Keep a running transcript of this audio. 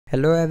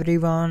Hello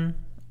everyone,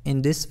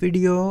 in this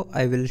video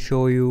I will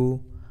show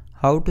you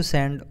how to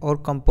send or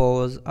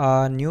compose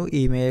a new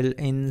email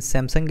in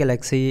Samsung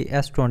Galaxy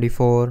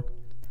S24.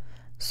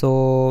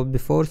 So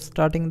before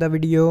starting the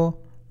video,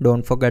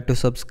 don't forget to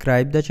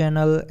subscribe the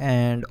channel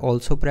and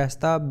also press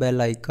the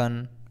bell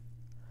icon.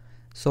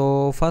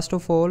 So first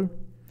of all,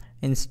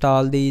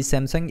 install the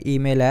Samsung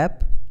email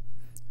app,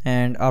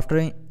 and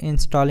after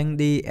installing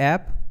the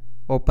app,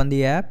 open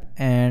the app,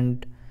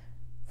 and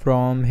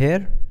from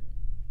here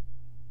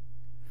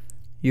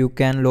you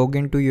can log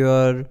into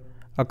your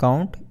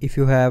account. If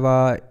you have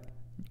a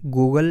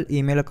Google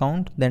email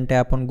account, then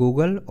tap on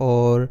Google,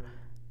 or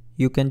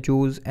you can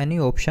choose any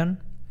option.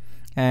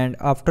 And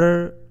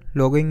after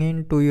logging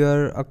into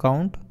your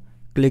account,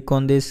 click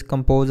on this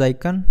compose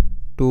icon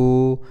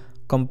to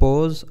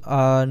compose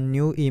a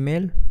new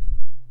email,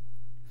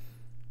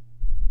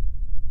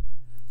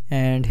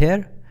 and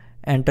here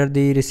enter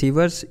the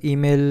receiver's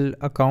email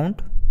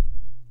account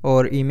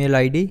or email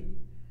ID,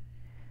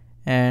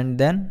 and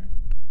then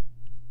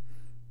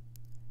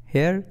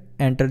here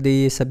enter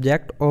the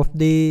subject of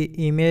the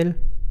email,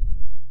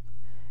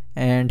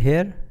 and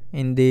here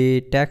in the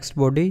text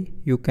body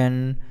you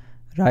can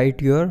write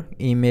your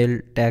email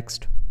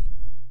text.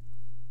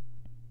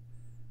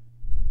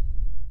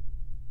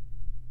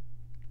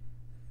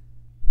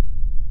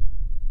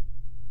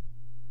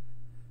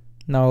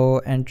 Now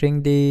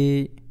entering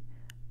the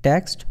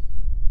text,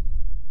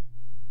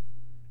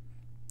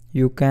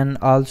 you can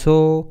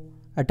also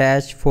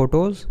attach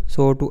photos.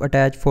 So to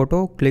attach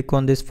photo, click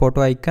on this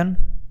photo icon,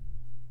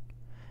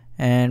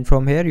 and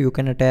from here you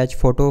can attach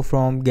photo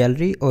from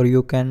gallery, or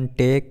you can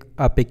take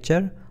a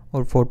picture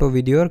or photo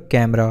with your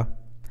camera.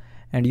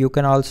 And you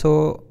can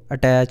also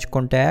attach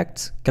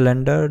contacts,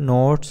 calendar,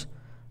 notes,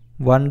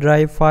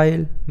 OneDrive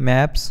file,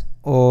 maps,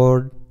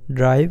 or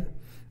drive,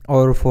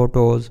 or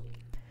photos.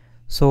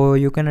 So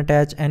you can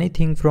attach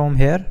anything from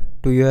here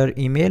to your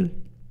email.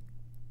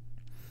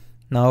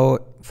 Now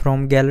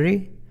from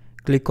gallery,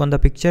 click on the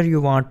picture you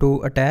want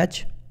to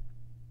attach,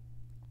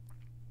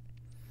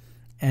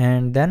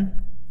 and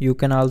then you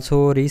can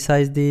also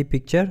resize the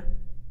picture.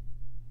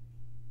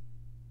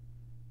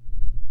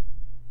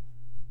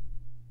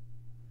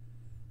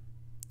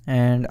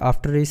 And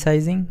after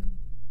resizing,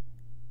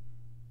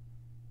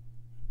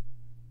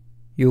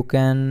 you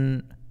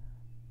can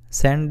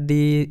send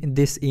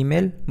this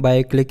email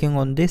by clicking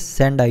on this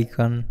send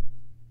icon.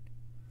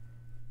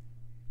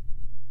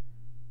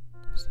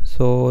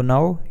 So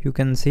now you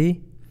can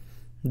see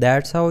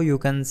that's how you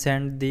can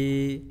send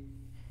the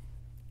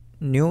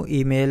new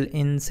email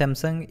in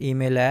Samsung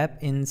email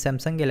app in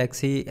Samsung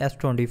Galaxy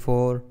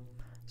S24.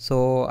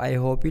 So I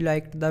hope you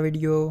liked the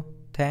video.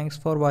 Thanks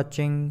for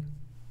watching.